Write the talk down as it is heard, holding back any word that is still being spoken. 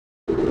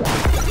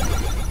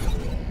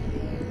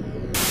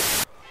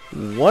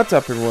What's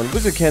up everyone,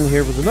 WizardKen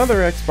here with another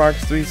Xbox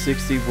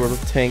 360 World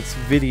of Tanks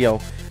video.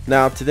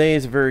 Now today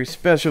is a very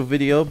special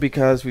video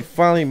because we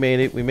finally made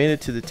it. We made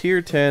it to the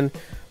tier 10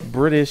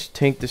 British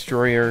tank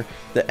destroyer,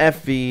 the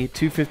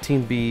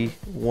FV215b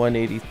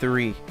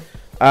 183.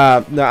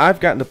 Now I've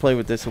gotten to play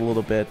with this a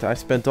little bit. I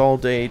spent all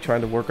day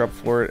trying to work up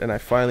for it and I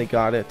finally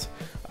got it.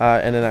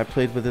 And then I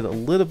played with it a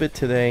little bit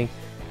today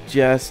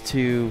just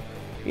to,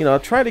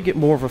 try to get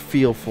more of a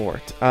feel for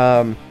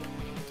it.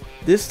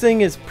 This thing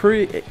is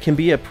it can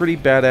be a pretty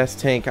badass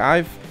tank.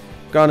 I've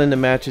gone into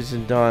matches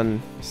and done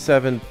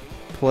 7+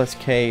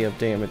 K of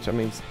damage. I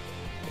mean,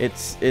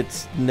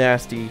 it's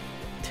nasty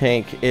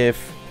tank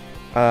if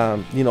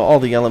all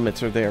the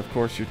elements are there. Of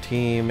course, your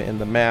team and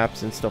the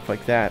maps and stuff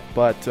like that.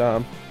 But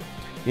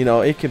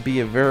it can be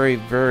a very,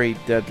 very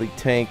deadly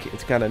tank.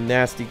 It's got a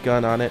nasty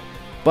gun on it.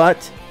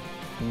 But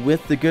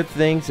with the good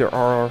things, there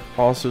are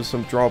also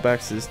some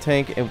drawbacks to this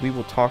tank, and we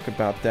will talk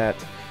about that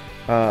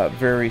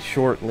very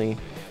shortly.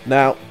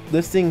 Now,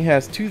 this thing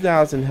has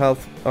 2,000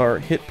 health or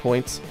hit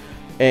points,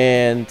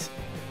 and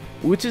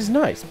which is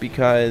nice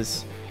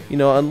because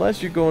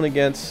unless you're going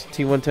against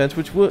T110s,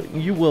 which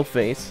you will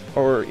face,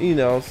 or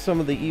some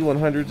of the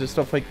E100s and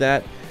stuff like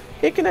that,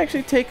 it can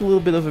actually take a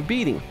little bit of a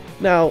beating.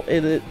 Now,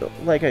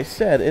 like I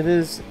said, it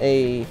is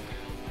a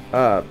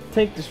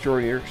tank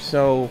destroyer,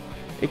 so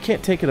it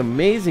can't take an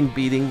amazing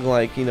beating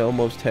like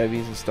most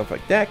heavies and stuff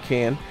like that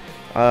can.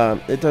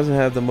 It doesn't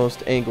have the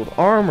most angled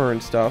armor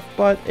and stuff,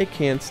 but it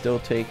can still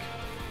take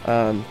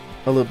a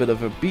little bit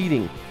of a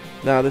beating.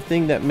 Now, the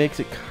thing that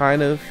makes it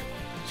kind of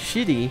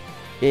shitty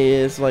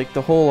is like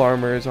the whole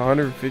armor is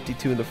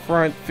 152 in the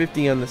front,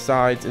 50 on the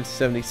sides, and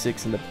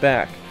 76 in the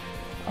back.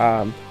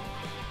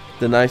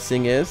 The nice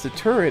thing is the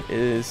turret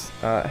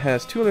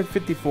has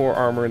 254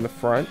 armor in the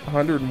front,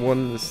 101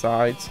 in the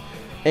sides,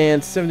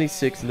 and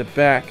 76 in the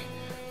back.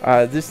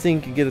 This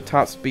thing can get a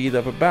top speed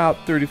of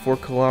about 34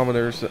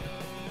 kilometers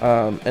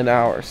an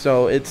hour,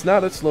 so it's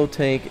not a slow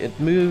tank. It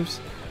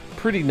moves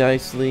pretty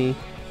nicely.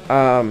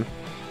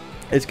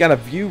 It's got a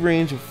view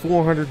range of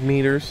 400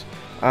 meters,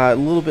 a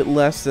little bit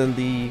less than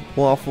the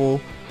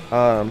Waffle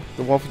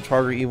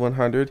Charger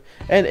E100.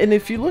 And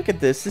if you look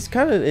at this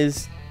kind of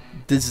is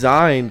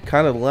designed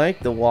kind of like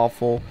the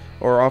Waffle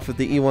or off of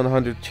the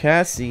E100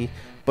 chassis,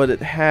 but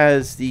it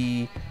has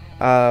the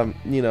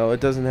it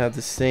doesn't have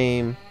the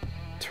same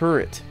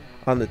turret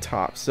on the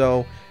top.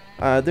 So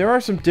there are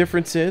some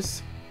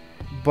differences.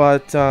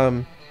 But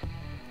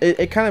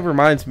it kind of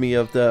reminds me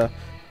of the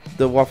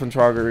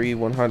Waffentrager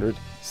E100.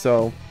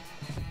 So,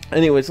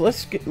 anyways,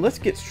 let's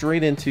get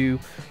straight into,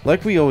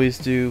 like we always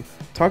do,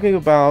 talking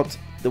about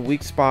the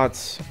weak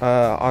spots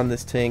on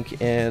this tank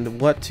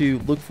and what to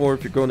look for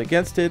if you're going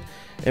against it,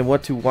 and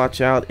what to watch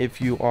out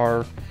if you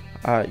are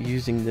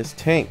using this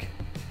tank.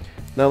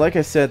 Now, like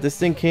I said, this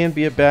thing can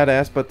be a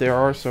badass, but there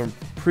are some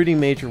pretty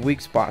major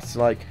weak spots.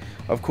 Like,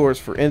 of course,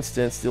 for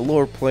instance, the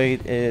lower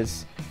plate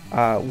is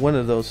one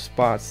of those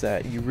spots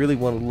that you really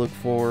want to look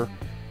for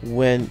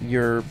when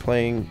you're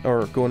playing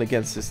or going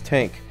against this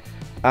tank.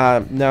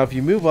 Now, if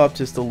you move up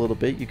just a little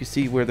bit, you can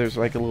see where there's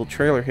like a little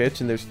trailer hitch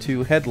and there's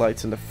two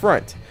headlights in the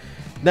front.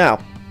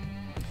 Now,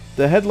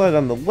 the headlight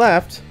on the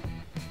left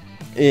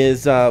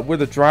is where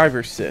the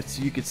driver sits.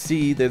 You can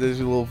see that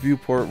there's a little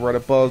viewport right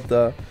above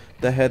the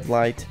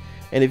headlight,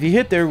 and if you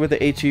hit there with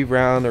the HE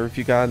round, or if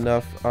you got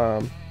enough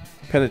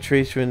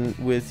penetration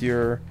with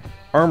your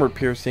armor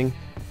piercing,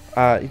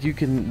 you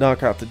can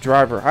knock out the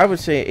driver. I would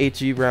say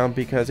HE round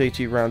because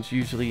HE rounds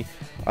usually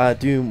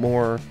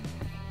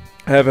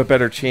have a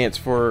better chance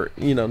for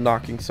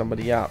knocking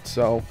somebody out.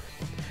 So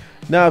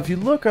now if you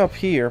look up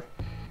here,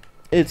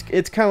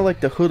 it's kind of like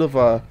the hood of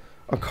a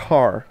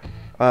car.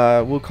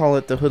 We'll call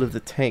it the hood of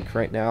the tank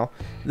right now.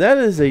 That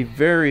is a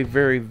very,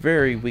 very,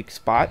 very weak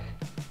spot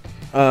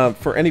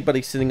for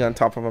anybody sitting on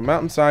top of a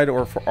mountainside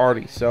or for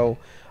arty. So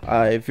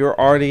if you're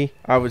arty,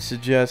 I would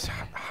suggest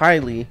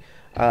highly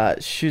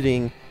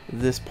shooting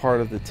this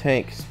part of the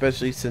tank,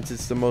 especially since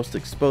it's the most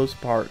exposed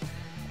part.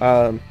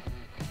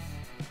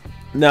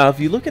 Now, if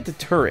you look at the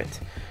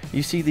turret,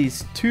 you see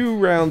these 2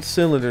 round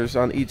cylinders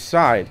on each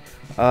side.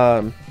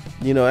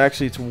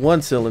 Actually it's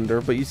 1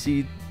 cylinder, but you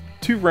see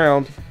 2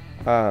 round,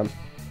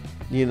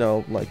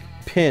 like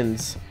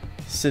pins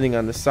sitting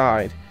on the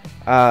side.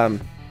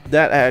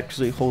 That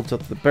actually holds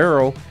up the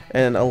barrel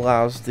and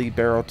allows the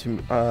barrel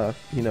to,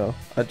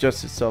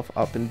 adjust itself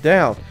up and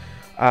down.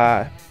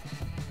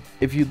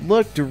 If you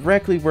look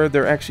directly where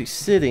they're actually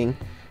sitting,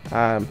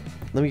 let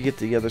me get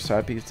to the other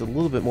side because it's a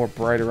little bit more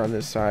brighter on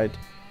this side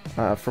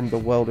from the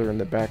welder in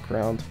the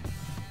background.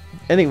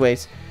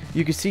 Anyways,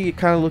 you can see it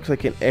kind of looks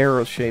like an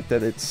arrow shape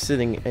that it's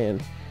sitting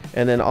in.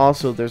 And then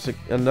also there's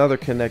another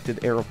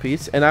connected arrow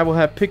piece. And I will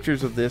have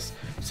pictures of this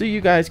so you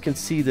guys can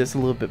see this a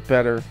little bit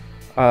better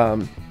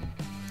and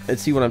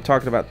see what I'm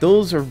talking about.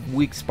 Those are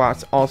weak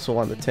spots also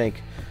on the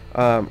tank,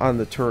 on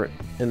the turret,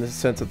 in the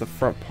sense of the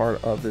front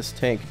part of this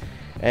tank.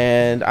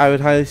 And I would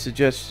highly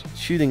suggest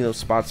shooting those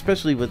spots,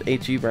 especially with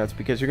HE rounds,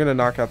 because you're going to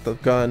knock out the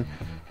gun.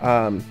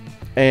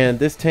 And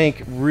this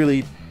tank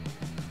really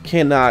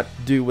cannot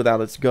do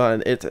without its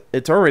gun.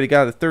 It's already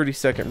got a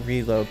 30-second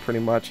reload pretty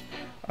much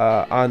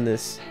on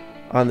this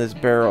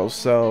barrel,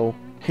 so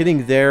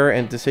hitting there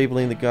and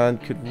disabling the gun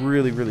could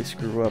really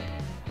screw up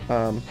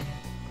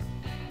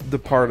the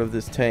part of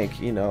this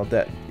tank, you know,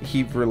 that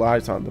he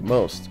relies on the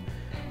most.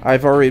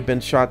 I've already been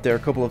shot there a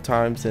couple of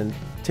times, and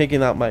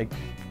taking out my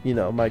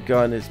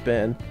gun has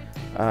been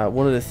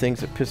one of the things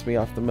that pissed me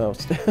off the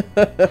most.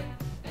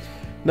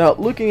 Now,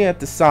 looking at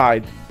the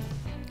side,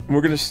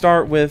 we're going to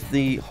start with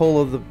the whole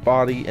of the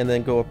body and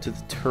then go up to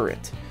the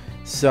turret.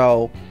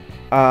 So,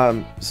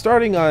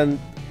 starting on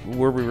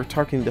where we were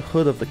talking, the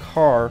hood of the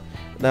car.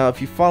 Now,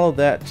 if you follow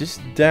that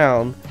just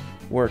down,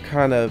 where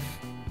kind of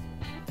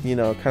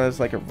is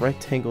like a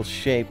rectangle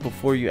shape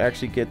before you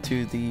actually get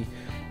to the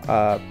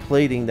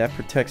plating that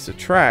protects the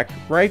track,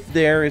 right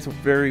there is a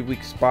very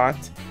weak spot.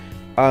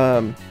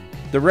 The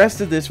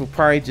rest of this will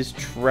probably just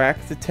track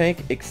the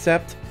tank,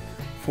 except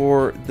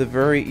for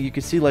you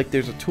can see like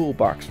there's a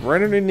toolbox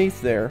right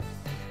underneath there.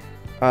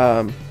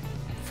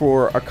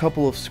 For a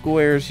couple of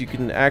squares, you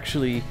can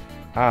actually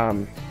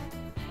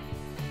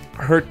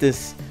hurt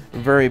this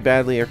very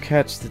badly or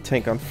catch the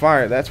tank on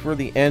fire. That's where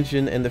the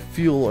engine and the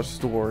fuel are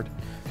stored,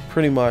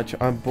 pretty much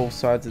on both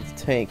sides of the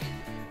tank.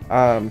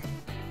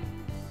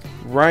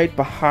 Right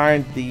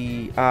behind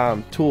the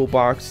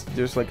toolbox,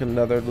 there's like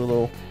another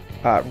little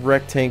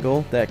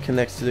rectangle that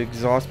connects to the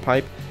exhaust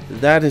pipe.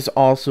 That is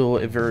also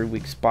a very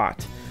weak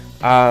spot.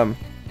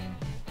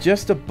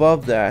 Just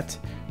above that,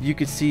 you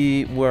can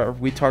see where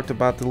we talked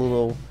about the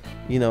little,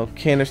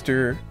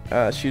 canister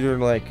shooter,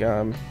 like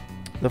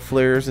the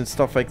flares and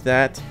stuff like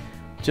that.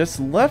 Just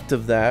left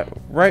of that,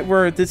 right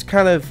where this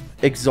kind of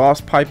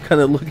exhaust pipe kind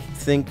of looking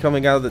thing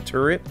coming out of the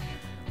turret,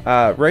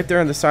 right there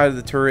on the side of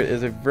the turret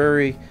is a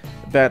very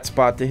bad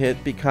spot to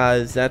hit,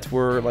 because that's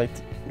where, like,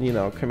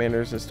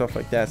 commanders and stuff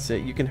like that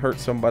sit. You can hurt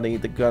somebody,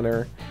 the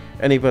gunner,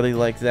 anybody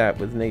like that,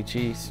 with an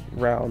HE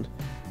round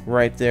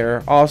right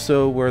there.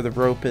 Also, where the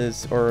rope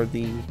is, or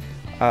the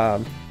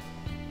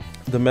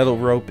metal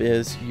rope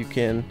is, you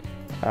can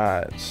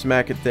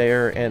smack it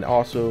there, and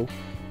also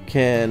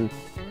can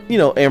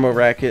ammo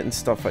rack it and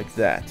stuff like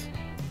that.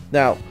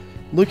 Now,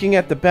 looking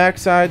at the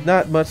backside,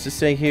 not much to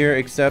say here,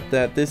 except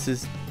that this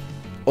is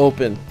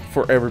open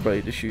for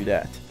everybody to shoot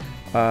at.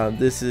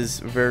 This is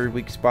very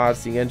weak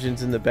spots. The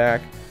engine's in the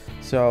back,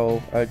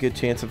 so a good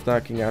chance of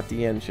knocking out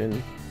the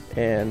engine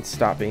and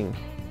stopping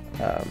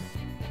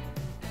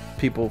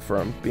people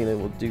from being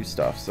able to do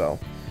stuff. So,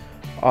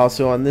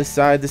 also on this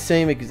side, the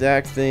same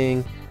exact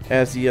thing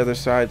as the other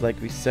side,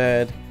 like we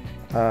said.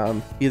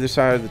 Either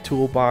side of the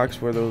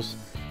toolbox where those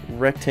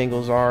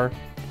rectangles are,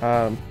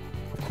 of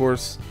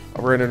course,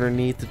 right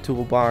underneath the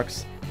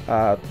toolbox,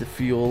 the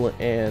fuel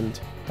and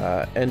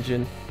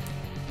engine.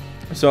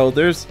 So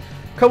there's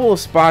a couple of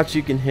spots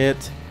you can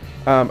hit.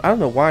 I don't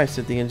know why I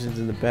said the engine's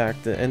in the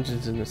back. The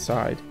engine's in the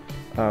side,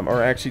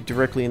 or actually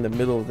directly in the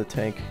middle of the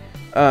tank.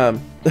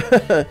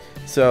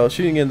 So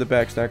shooting in the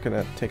back's not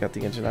gonna take out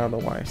the engine. I don't know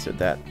why I said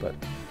that, but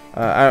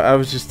I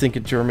was just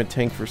thinking German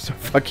tank for some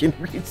fucking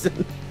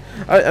reason.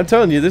 I'm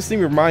telling you, this thing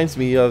reminds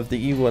me of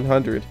the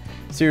E100.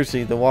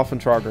 Seriously, the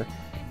Waffentrager.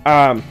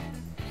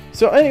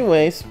 So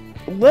anyways,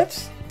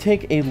 let's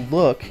take a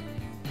look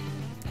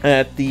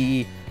at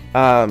the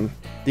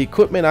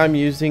equipment I'm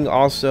using,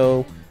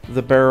 also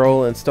the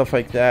barrel and stuff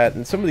like that,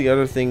 and some of the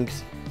other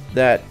things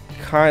that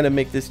kind of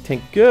make this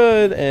tank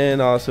good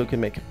and also can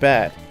make it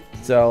bad.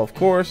 So of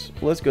course,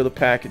 let's go to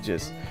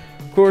packages.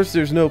 Of course,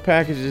 there's no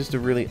packages to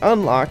really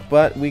unlock,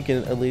 but we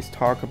can at least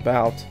talk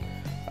about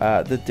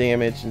the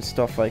damage and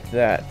stuff like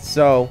that.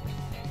 So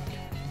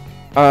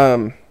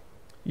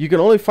you can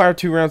only fire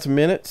 2 rounds a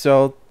minute,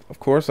 so of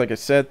course, like I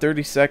said,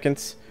 30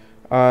 seconds,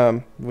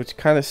 which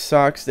kind of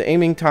sucks. The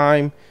aiming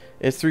time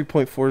is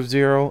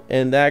 3.40,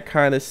 and that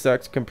kind of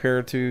sucks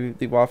compared to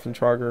the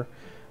Waffentrager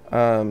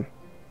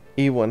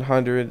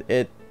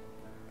E100.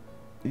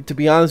 To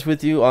be honest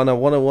with you, on a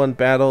 1-on-1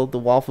 battle, the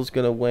Waffle's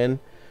gonna win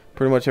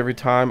pretty much every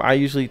time. I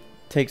usually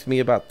takes me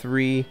about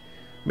 3,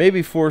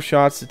 maybe 4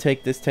 shots to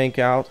take this tank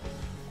out,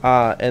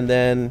 and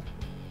then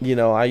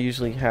I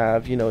usually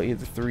have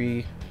either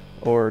 3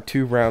 or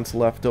 2 rounds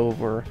left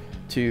over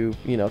to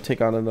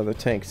take on another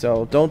tank.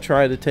 So don't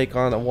try to take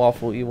on a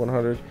Waffle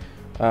E100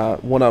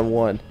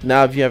 1-on-1.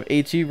 Now, if you have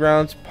HE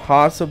rounds,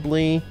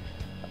 possibly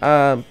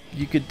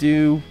you could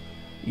do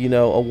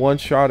a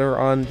one-shotter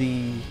on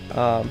the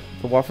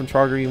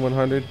Waffentrager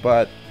E100,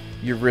 but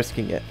you're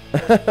risking it.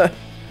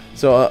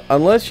 So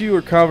unless you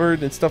were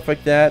covered and stuff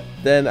like that,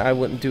 then I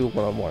wouldn't do a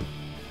 1-on-1.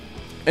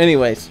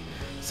 Anyways,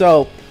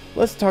 so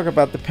let's talk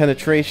about the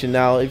penetration.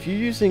 Now, if you're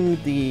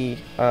using the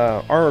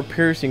armor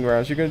piercing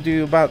rounds, you're going to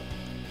do about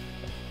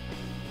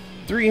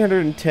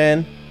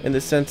 310 in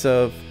the sense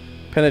of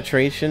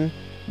penetration.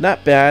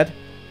 Not bad.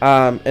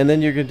 And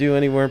then you're going to do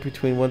anywhere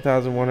between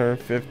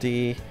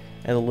 1,150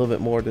 and a little bit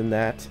more than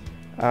that.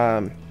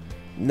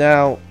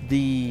 Now,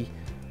 the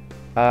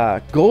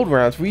gold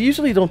rounds, we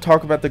usually don't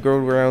talk about the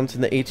gold rounds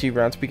and the HE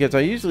rounds because I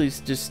usually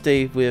just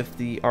stay with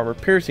the armor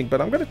piercing, but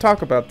I'm going to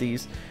talk about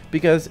these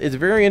because it's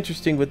very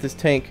interesting with this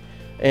tank,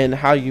 and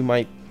how you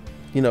might,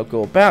 you know,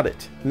 go about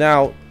it.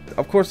 Now,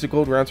 of course, the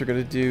gold rounds are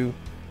going to do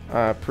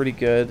pretty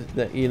good.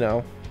 That, you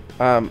know,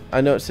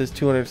 I know it says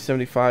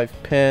 275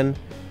 pen,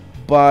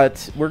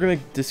 but we're going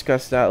to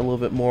discuss that a little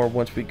bit more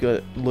once we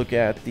go look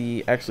at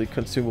the actually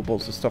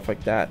consumables and stuff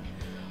like that.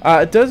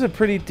 It does a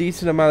pretty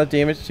decent amount of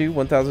damage too,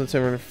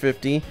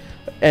 1,750,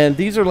 and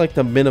these are like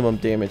the minimum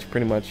damage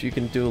pretty much. You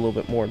can do a little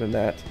bit more than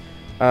that.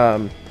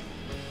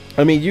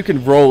 I mean, you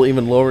can roll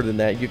even lower than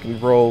that. You can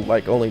roll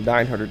like only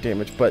 900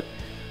 damage, but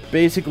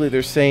basically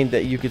they're saying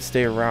that you could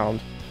stay around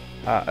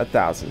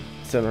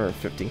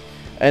 1,750.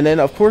 And then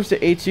of course the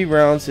HE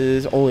rounds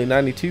is only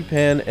 92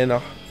 pen and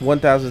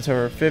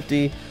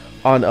 1,750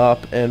 on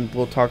up, and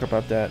we'll talk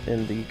about that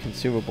in the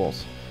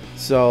consumables.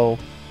 So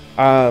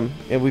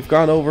and we've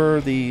gone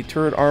over the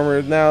turret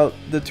armor. Now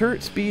the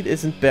turret speed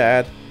isn't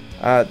bad.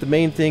 The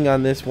main thing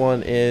on this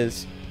one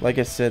is, like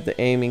I said, the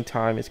aiming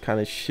time is kind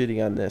of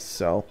shitty on this.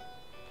 So,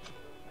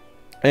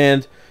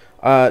 and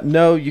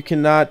no, you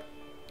cannot,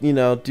 you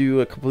know,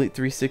 do a complete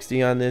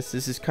 360 on this.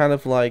 This is kind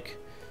of like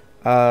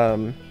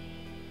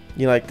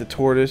you know, like the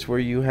tortoise, where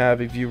you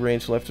have a view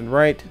range left and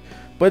right,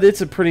 but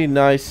it's a pretty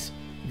nice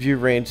view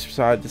range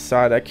side to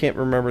side. I can't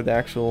remember the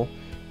actual,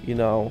 you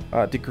know,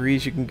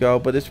 degrees you can go,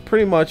 but it's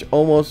pretty much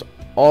almost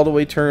all the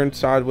way turned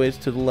sideways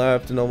to the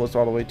left and almost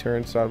all the way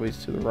turned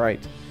sideways to the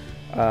right.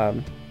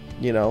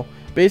 You know,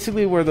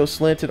 basically where those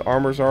slanted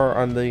armors are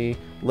on the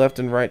left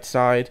and right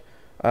side,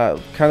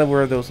 kind of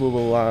where those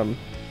little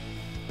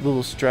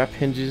strap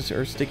hinges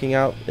are sticking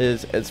out,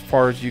 is as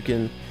far as you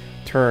can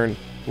turn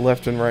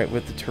left and right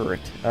with the turret.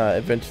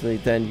 Eventually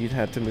then you'd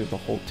have to move the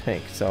whole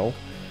tank. So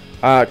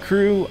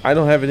crew, I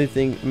don't have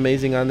anything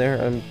amazing on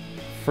there.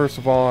 First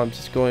of all, I'm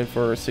just going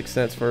for 6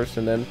 cents first,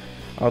 and then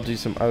I'll do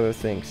some other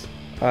things.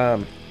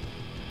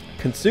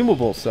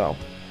 Consumables, though.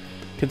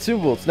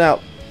 Consumables.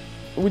 Now,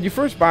 when you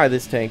first buy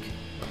this tank,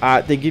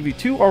 they give you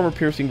 2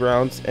 armor-piercing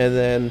rounds and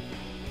then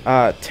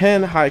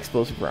 10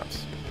 high-explosive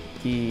rounds.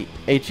 The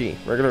HE,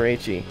 regular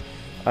HE.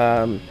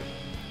 And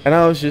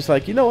I was just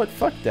like, you know what?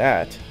 Fuck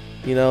that.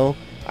 You know,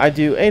 I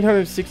do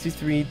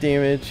 863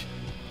 damage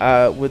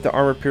with the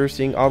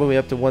armor-piercing all the way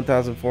up to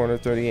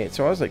 1,438.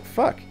 So I was like,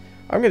 fuck.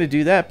 I'm going to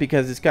do that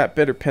because it's got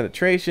better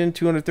penetration,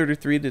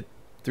 233 to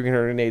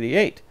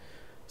 388.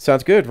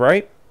 Sounds good,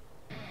 right?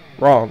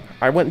 Wrong.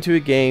 I went into a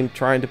game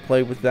trying to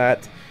play with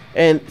that,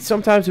 and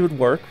sometimes it would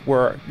work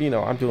where, you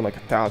know, I'm doing like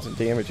 1,000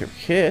 damage every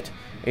hit,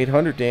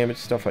 800 damage,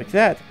 stuff like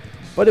that.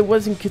 But it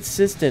wasn't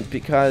consistent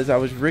because I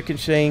was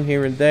ricocheting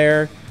here and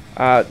there.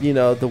 You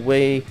know, the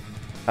way,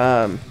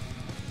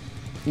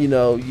 you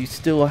know, you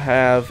still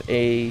have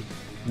a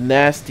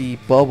nasty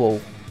bubble,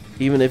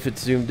 even if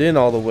it's zoomed in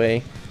all the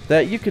way,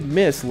 that you could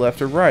miss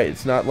left or right.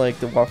 It's not like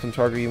the Waffen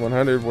Target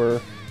E100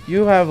 where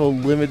you have a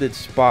limited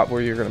spot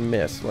where you're going to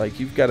miss. Like,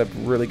 you've got a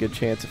really good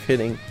chance of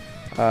hitting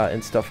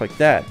and stuff like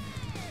that.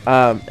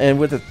 And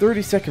with a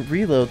 30-second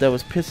reload, that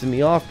was pissing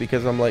me off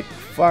because I'm like,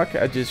 fuck,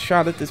 I just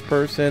shot at this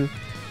person.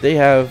 They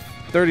have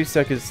 30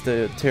 seconds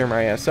to tear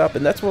my ass up,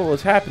 and that's what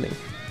was happening.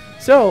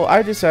 So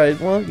I decided,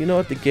 well, you know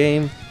what, the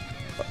game,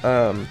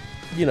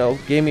 you know,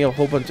 gave me a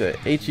whole bunch of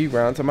HE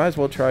rounds. I might as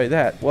well try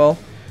that. Well,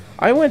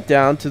 I went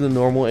down to the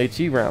normal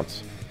HE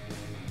rounds,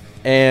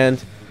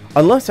 and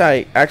unless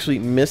I actually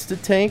missed a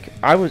tank,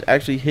 I was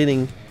actually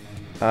hitting,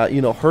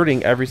 you know,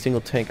 hurting every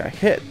single tank I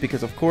hit,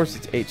 because of course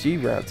it's HE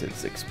rounds,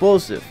 it's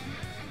explosive.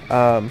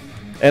 And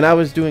I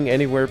was doing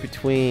anywhere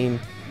between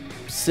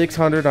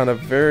 600 on a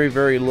very,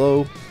 very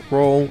low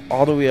roll,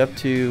 all the way up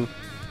to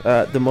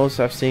the most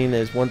I've seen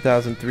is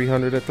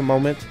 1,300 at the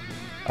moment.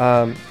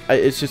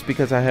 It's just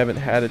because I haven't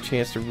had a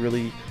chance to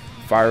really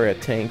fire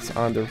at tanks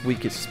on their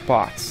weakest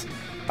spots.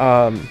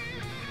 And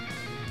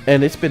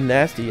it's been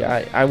nasty.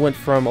 I went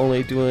from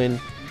only doing,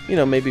 you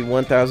know, maybe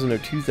 1,000 or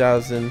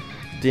 2,000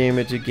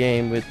 damage a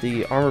game with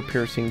the armor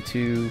piercing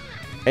to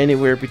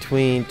anywhere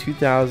between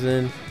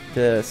 2,000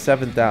 to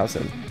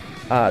 7,000,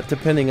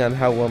 depending on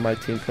how well my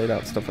team played out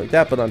and stuff like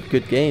that. But on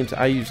good games,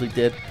 I usually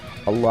did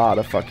a lot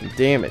of fucking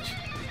damage.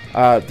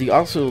 The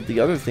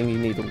other thing you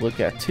need to look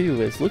at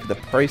too is look at the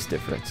price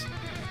difference.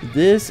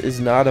 This is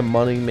not a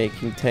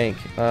money-making tank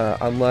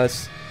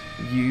unless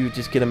you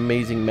just get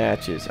amazing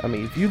matches. I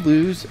mean, if you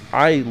lose,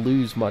 I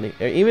lose money.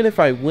 Even if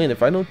I win,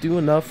 if I don't do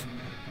enough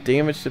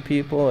damage to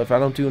people, if I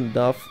don't do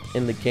enough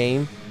in the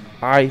game,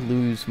 I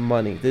lose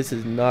money. This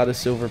is not a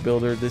silver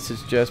builder. This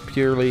is just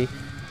purely,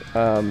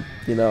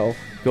 you know,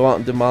 go out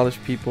and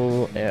demolish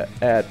people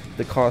at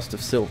the cost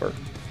of silver.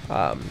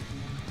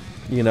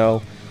 You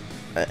know,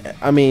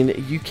 I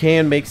mean, you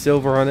can make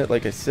silver on it,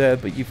 like I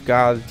said, but you've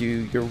got to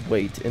do your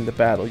weight in the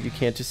battle. You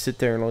can't just sit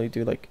there and only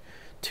do like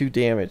 2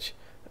 damage,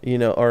 you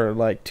know, or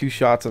like 2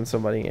 shots on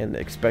somebody and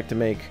expect to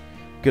make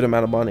good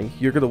amount of money.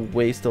 You're gonna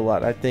waste a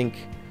lot. I think,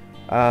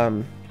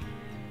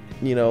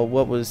 you know,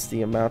 what was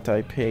the amount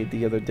I paid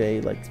the other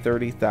day, like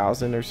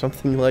 30,000 or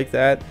something like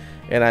that,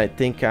 and I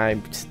think I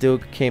still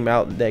came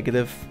out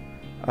negative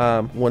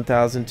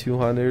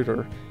 1,200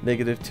 or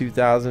negative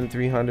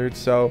 2,300.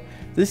 So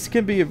this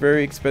can be a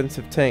very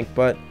expensive tank,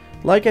 but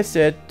like I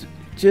said,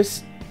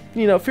 just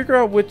you know, figure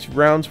out which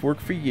rounds work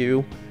for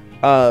you.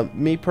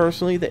 Me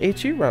personally, the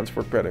HE rounds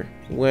work better.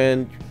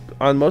 When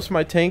on most of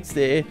my tanks,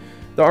 the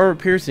armor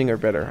piercing are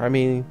better. I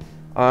mean,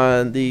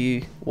 on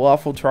the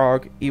Waffle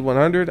Trog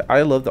E100,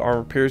 I love the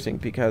armor piercing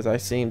because I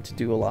seem to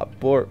do a lot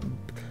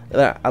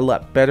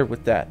better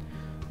with that.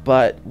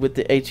 But with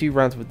the HE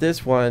rounds with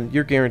this one,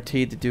 you're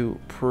guaranteed to do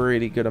a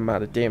pretty good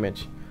amount of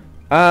damage.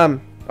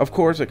 Of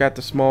course, I got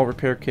the small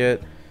repair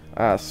kit,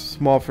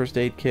 small first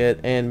aid kit,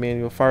 and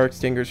manual fire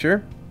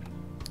extinguisher.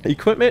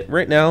 Equipment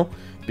right now,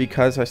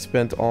 because I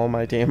spent all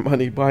my damn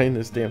money buying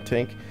this damn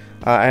tank,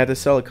 I had to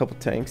sell a couple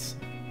tanks.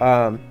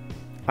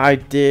 I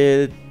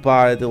did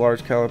buy the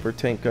large caliber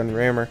tank gun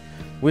rammer,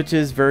 which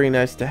is very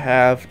nice to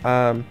have.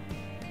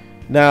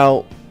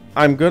 Now,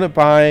 I'm going to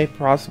buy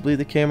possibly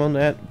the camo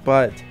net,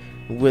 but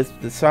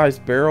with the size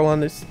barrel on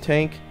this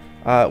tank,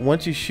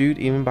 once you shoot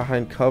even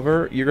behind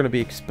cover, you're going to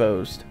be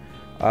exposed.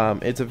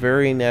 It's a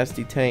very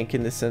nasty tank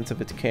in the sense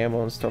of its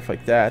camo and stuff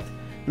like that.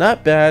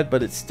 Not bad,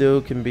 but it still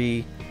can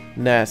be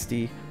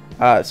nasty.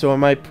 So I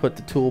might put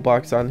the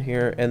toolbox on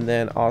here, and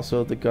then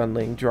also the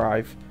gunling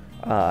drive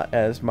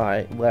as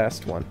my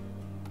last one.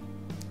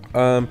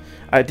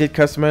 I did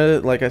customize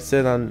it, like I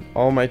said, on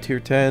all my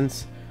tier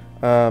 10s.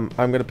 I'm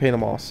going to paint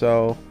them all.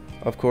 So,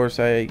 of course,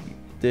 I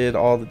did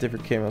all the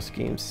different camo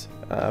schemes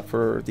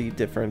for the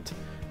different,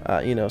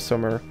 you know,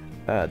 summer,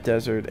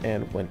 desert,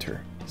 and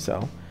winter.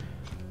 So,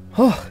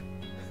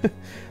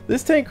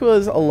 this tank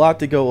was a lot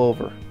to go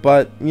over.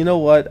 But, you know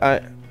what?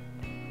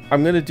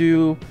 I'm going to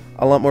do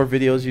a lot more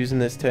videos using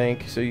this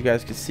tank so you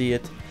guys can see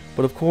it.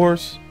 But, of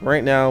course,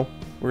 right now,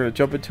 we're going to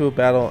jump into a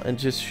battle and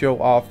just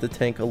show off the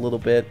tank a little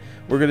bit.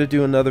 We're going to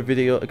do another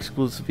video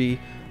exclusively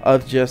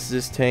of just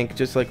this tank,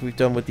 just like we've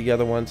done with the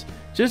other ones,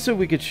 just so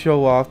we could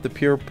show off the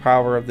pure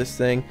power of this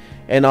thing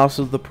and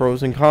also the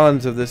pros and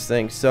cons of this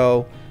thing.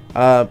 So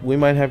we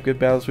might have good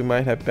battles, we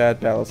might have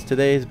bad battles.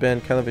 Today has been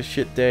kind of a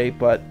shit day,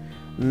 but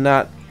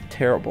not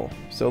terrible.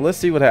 So let's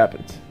see what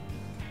happens.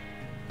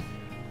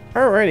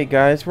 Alrighty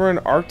guys, we're in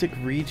Arctic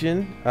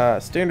region,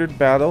 standard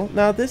battle.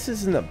 Now this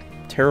isn't a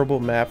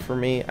terrible map for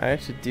me. I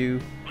actually do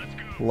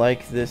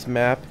like this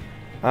map.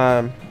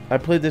 I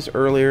played this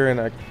earlier and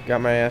I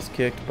got my ass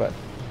kicked, but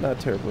not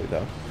terribly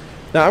though.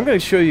 Now I'm going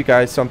to show you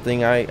guys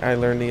something I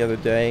learned the other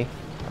day,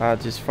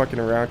 just fucking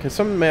around, because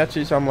some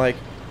matches I'm like,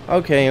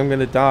 okay, I'm going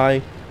to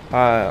die.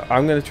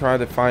 I'm going to try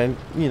to find,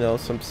 you know,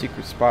 some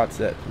secret spots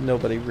that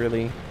nobody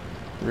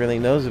really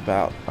knows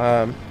about.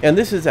 And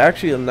this is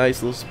actually a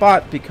nice little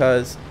spot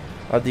because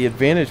of the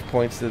advantage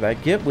points that I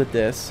get with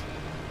this.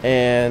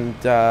 And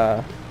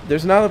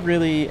there's not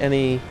really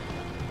any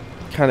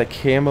kind of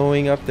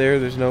camoing up there.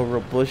 There's no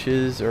real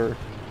bushes or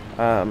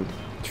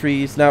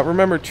trees. Now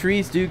remember,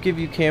 trees do give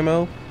you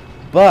camo,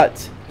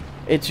 but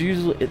it's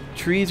usually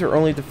trees are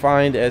only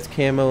defined as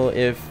camo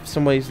if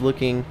somebody's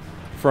looking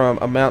from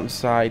a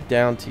mountainside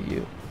down to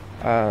you.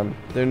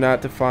 They're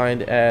not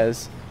defined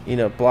as, you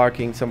know,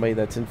 blocking somebody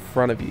that's in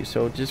front of you.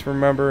 So just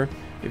remember,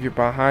 if you're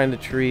behind a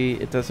tree,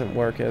 it doesn't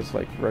work as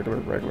like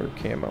regular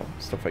camo,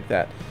 stuff like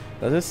that.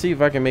 Now let's see if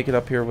I can make it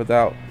up here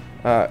without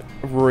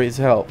Rory's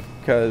help,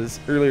 because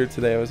earlier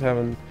today I was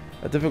having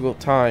a difficult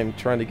time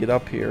trying to get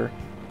up here,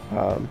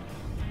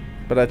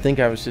 but I think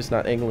I was just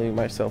not angling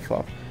myself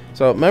up.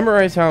 So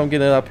memorize how I'm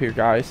getting up here,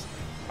 guys,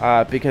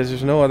 because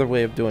there's no other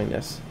way of doing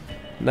this.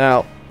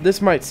 Now this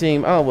might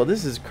seem, oh well,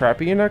 this is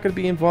crappy, you're not going to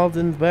be involved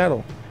in the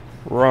battle.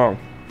 Wrong.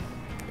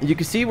 You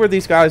can see where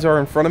these guys are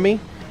in front of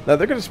me. Now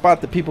they're going to spot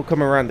the people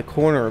coming around the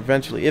corner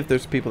eventually, if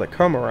there's people that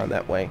come around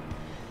that way.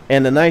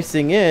 And the nice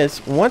thing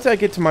is, once I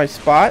get to my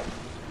spot,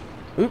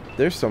 oop,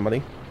 there's somebody.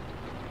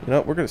 You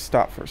know, we're going to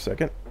stop for a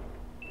second.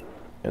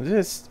 And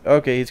this,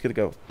 okay, he's going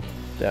to go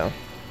down,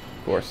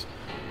 of course.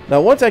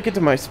 Now, once I get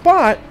to my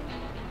spot,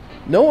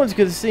 no one's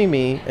going to see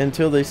me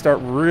until they start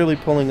really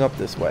pulling up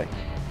this way.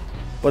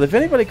 But if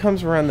anybody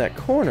comes around that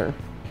corner,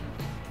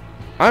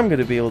 I'm going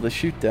to be able to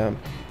shoot them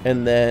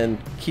and then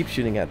keep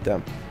shooting at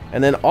them.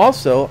 And then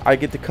also, I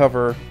get to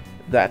cover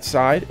that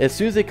side. As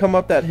soon as they come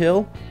up that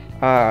hill,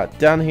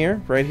 down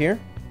here, right here,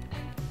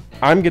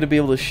 I'm going to be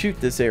able to shoot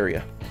this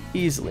area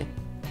easily.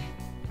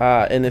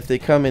 And if they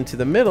come into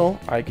the middle,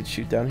 I could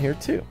shoot down here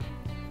too.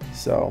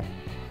 So,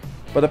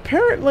 but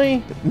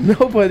apparently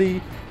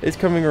nobody is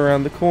coming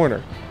around the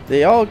corner.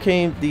 They all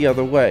came the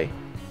other way.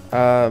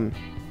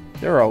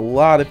 There are a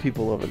lot of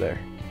people over there.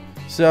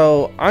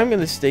 So I'm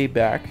going to stay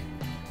back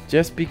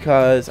just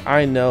because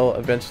I know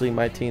eventually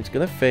my team's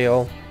going to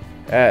fail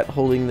at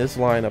holding this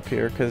line up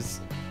here,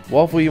 because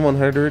Waffle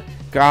E100,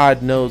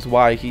 God knows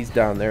why he's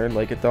down there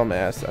like a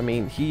dumbass. I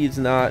mean, he's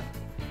not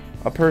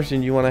a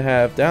person you want to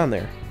have down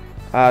there.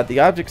 The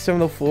Object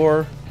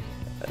 704,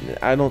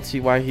 I don't see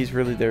why he's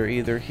really there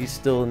either. He's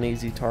still an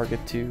easy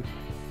target to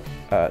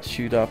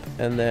shoot up.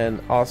 And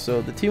then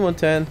also the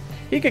T110,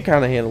 he can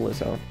kind of handle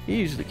his own. He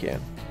usually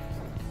can.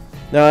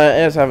 Now,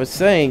 as I was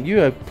saying, you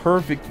have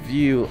perfect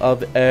view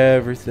of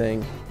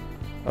everything.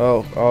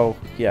 Oh,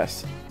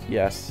 yes,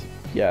 yes,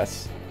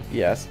 yes,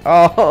 yes.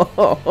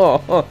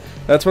 Oh,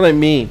 that's what I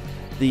mean.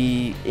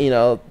 The, you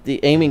know, the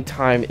aiming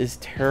time is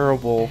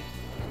terrible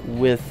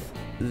with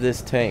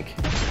this tank.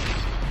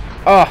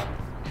 Ah,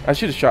 I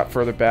should have shot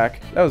further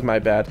back. That was my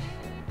bad.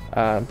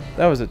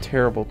 That was a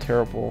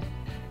terrible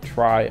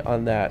try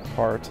on that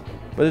part,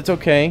 but it's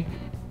okay.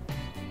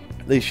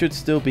 They should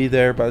still be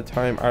there by the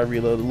time I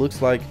reload. It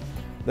looks like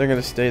they're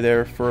gonna stay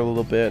there for a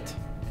little bit.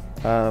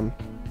 And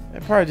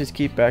probably just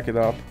keep backing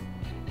up,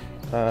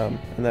 and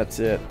that's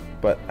it.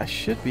 But I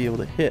should be able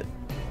to hit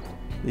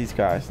these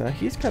guys. Now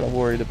he's kind of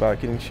worried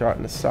about getting shot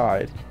in the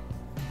side.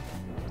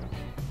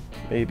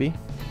 Maybe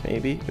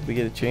if we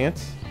get a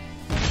chance.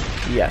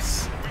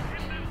 Yes.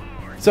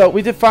 So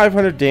we did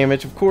 500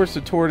 damage. Of course,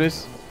 the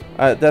tortoise,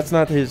 that's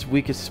not his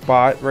weakest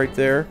spot right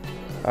there.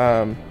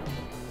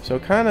 So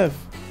kind of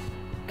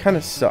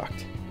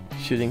sucked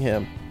shooting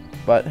him.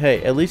 But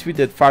hey, at least we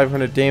did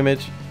 500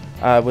 damage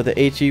with the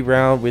HE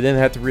round. We didn't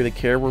have to really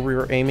care where we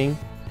were aiming.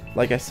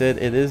 Like I said,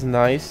 it is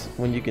nice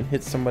when you can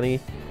hit somebody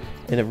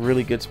in a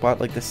really good spot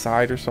like the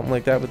side or something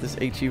like that with this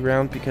HE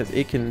round, because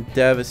it can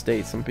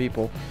devastate some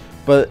people.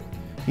 But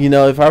you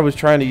know, if I was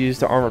trying to use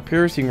the armor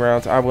piercing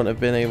rounds, I wouldn't have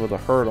been able to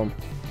hurt them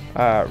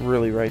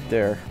really right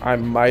there. I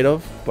might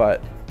have,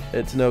 but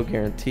it's no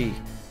guarantee.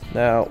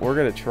 Now we're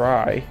gonna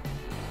try.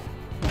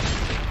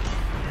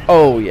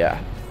 Oh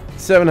yeah,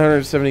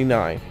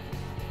 779.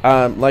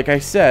 Like I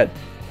said,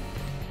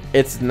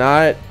 it's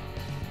not,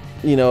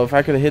 you know, if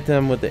I could have hit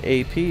them with the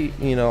AP,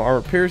 you know,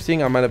 armor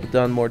piercing, I might have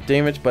done more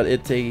damage, but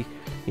it's a,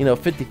 you know,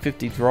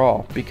 50-50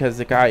 draw, because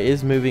the guy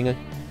is moving, and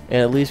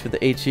at least with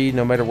the HE,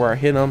 no matter where I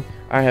hit him,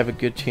 I have a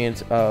good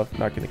chance of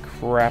not getting the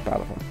crap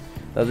out of him.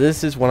 Now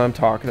this is what I'm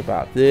talking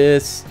about.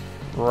 This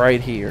right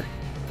here.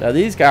 Now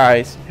these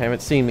guys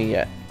haven't seen me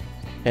yet,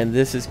 and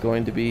this is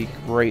going to be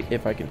great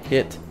if I can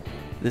hit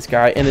this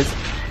guy. And it's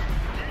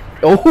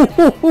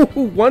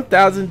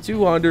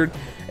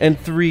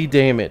 1,203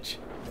 damage.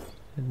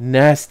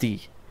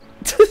 Nasty.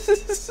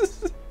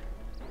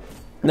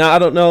 Now I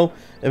don't know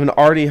if an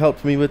arty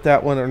helped me with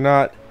that one or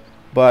not,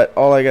 but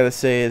all I gotta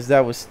say is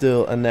that was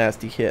still a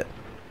nasty hit.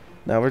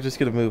 Now we're just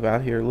gonna move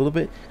out here a little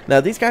bit.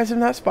 Now these guys have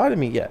not spotted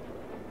me yet.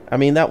 I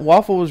mean, that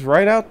waffle was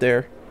right out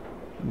there,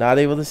 not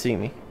able to see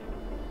me.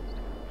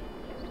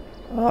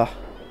 Ah,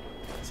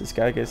 is this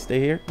guy gonna stay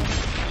here?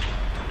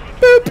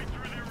 Boop.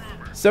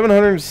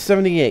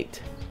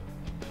 778.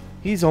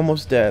 He's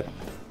almost dead.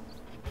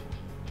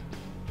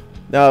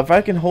 Now if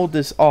I can hold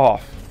this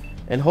off,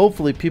 and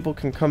hopefully people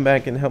can come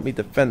back and help me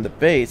defend the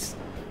base,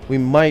 we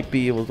might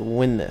be able to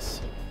win this.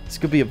 This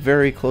could be a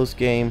very close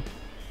game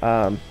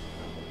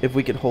if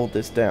we can hold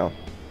this down.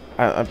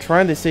 I'm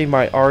trying to save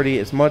my arty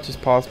as much as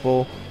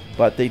possible,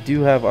 but they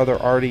do have other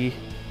arty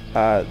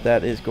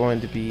that is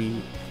going to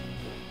be...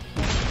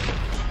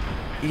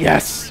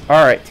 Yes!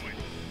 Alright.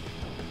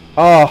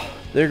 Oh,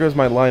 there goes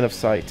my line of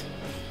sight.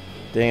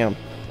 Damn.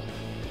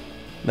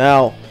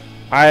 Now,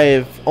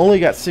 I've only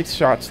got 6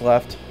 shots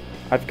left.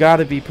 I've got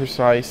to be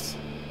precise.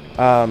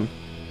 I'm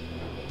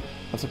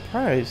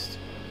surprised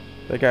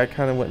that guy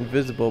kind of went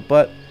invisible,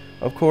 but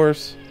of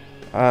course,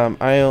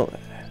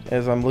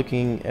 as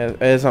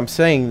I'm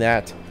saying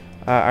that,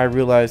 I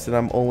realize that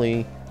I'm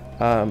only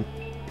I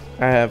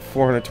have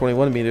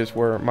 421 meters,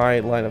 where my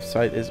line of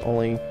sight is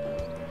only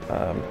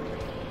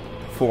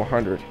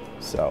 400.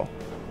 So,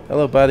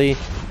 hello, buddy.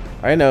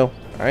 I know.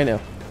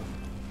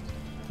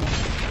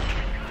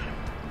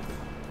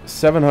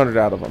 700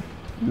 out of them.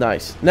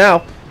 Nice.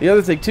 Now, the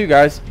other thing too,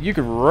 guys, you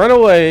can run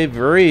away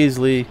very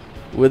easily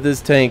with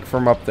this tank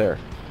from up there.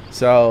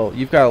 So,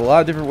 you've got a lot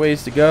of different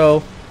ways to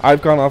go.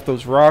 I've gone off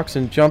those rocks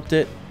and jumped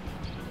it.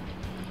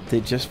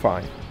 Did just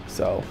fine.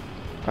 So,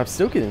 I'm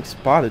still getting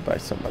spotted by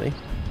somebody.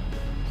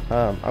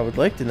 I would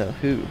like to know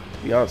who, to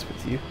be honest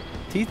with you.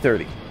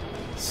 T30.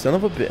 Son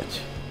of a bitch.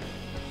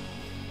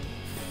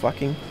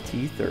 Fucking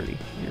T30.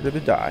 You're gonna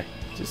die.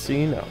 Just so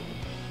you know.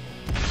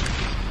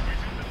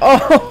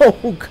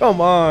 Oh,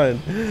 come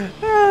on.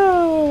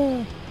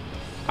 Ah.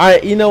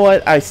 You know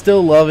what? I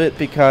still love it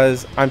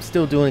because I'm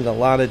still doing a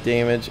lot of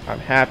damage. I'm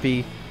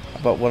happy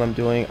about what I'm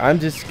doing. I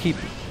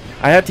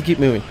have to keep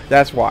moving.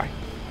 That's why.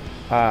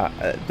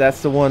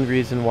 That's the one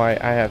reason why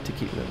I have to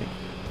keep moving.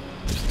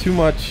 There's too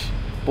much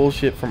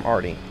bullshit from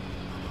arty.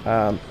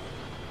 And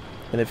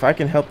if I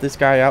can help this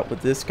guy out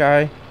with this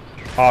guy,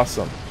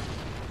 awesome.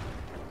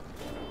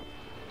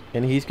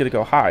 And he's gonna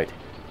go hide.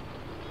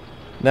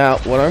 Now,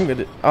 what I'm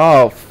gonna...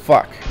 Oh,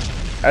 fuck.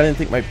 I didn't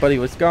think my buddy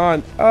was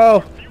gone.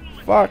 Oh,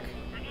 fuck.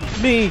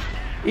 Me.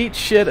 Eat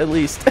shit, at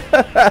least.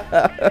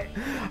 I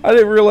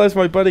didn't realize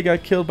my buddy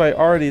got killed by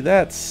arty.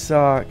 That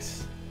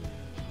sucks.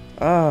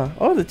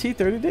 Oh, the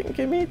T30 didn't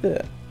get me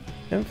that.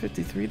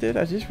 M53 did?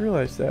 I just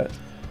realized that.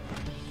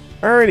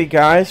 Alrighty,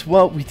 guys.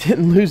 Well, we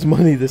didn't lose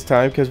money this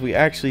time because we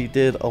actually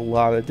did a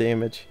lot of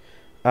damage.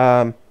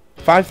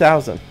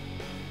 5,000.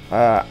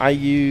 I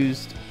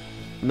used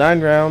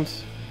 9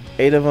 rounds.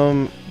 8 of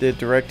them did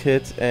direct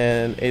hits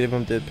and 8 of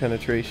them did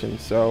penetration.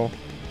 So,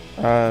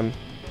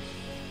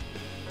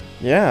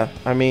 yeah,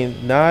 I mean,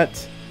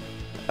 not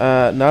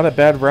a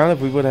bad round. If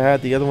we would have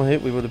had the other one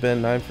hit, we would have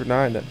been 9 for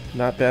 9.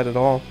 Not bad at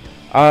all.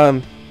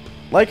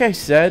 Like I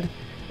said,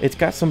 it's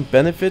got some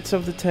benefits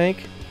of the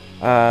tank.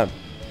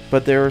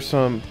 but there are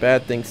some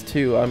bad things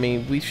too. I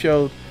mean, we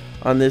showed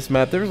on this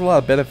map there's a lot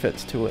of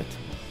benefits to it,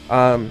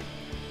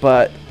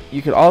 but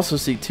you could also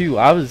see too,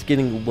 I was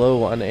getting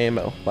low on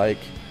ammo. Like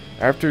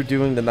after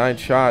doing the 9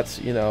 shots,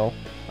 you know,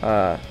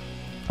 I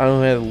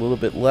only had a little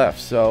bit left,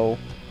 so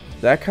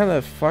that kind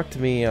of fucked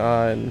me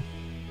on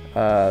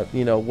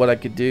you know, what I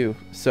could do.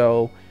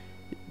 So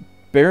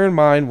bear in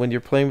mind when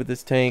you're playing with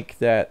this tank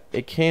that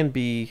it can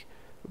be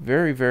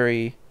very,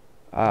 very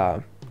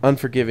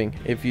unforgiving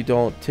if you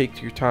don't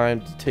take your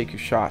time to take your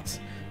shots,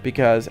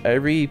 because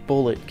every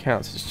bullet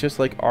counts. It's just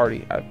like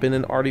arty. I've been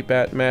in arty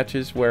bat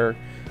matches where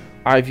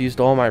I've used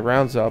all my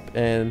rounds up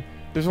and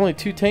there's only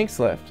 2 tanks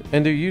left,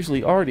 and they're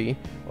usually arty,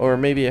 or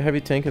maybe a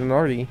heavy tank and an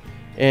arty,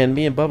 and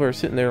me and Bubba are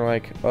sitting there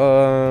like, what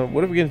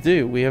are we gonna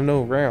do? We have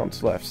no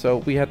rounds left. So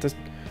we have to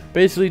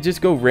basically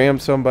just go ram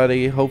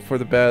somebody, hope for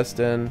the best,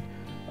 and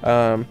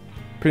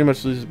pretty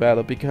much lose the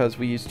battle because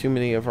we used too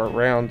many of our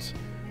rounds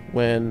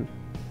when,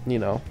 you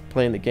know,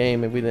 playing the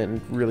game, and we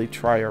didn't really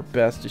try our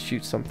best to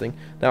shoot something.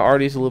 Now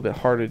arty's a little bit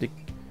harder to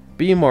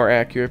be more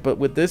accurate, but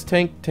with this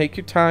tank, take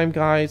your time,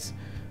 guys.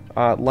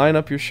 Line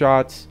up your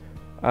shots.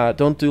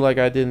 Don't do like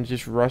I did and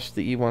just rush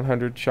the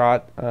E100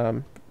 shot,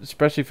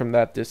 especially from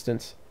that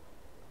distance.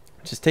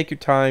 Just take your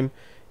time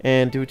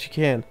and do what you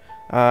can.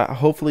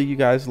 Hopefully you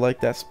guys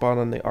like that spot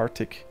on the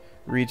Arctic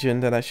region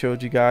that I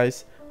showed you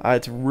guys.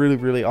 It's a really,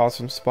 really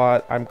awesome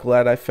spot. I'm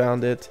glad I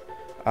found it.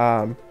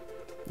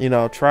 You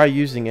know, try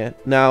using it.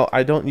 Now,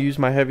 I don't use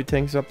my heavy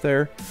tanks up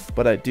there,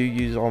 but I do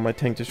use all my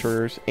tank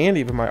destroyers and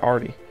even my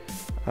arty.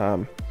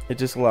 It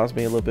just allows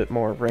me a little bit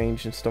more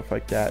range and stuff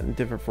like that, and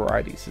different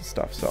varieties and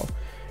stuff. So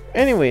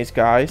anyways,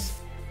 guys,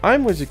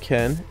 I'm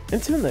WizardKen.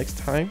 Until next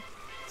time,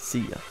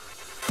 see ya.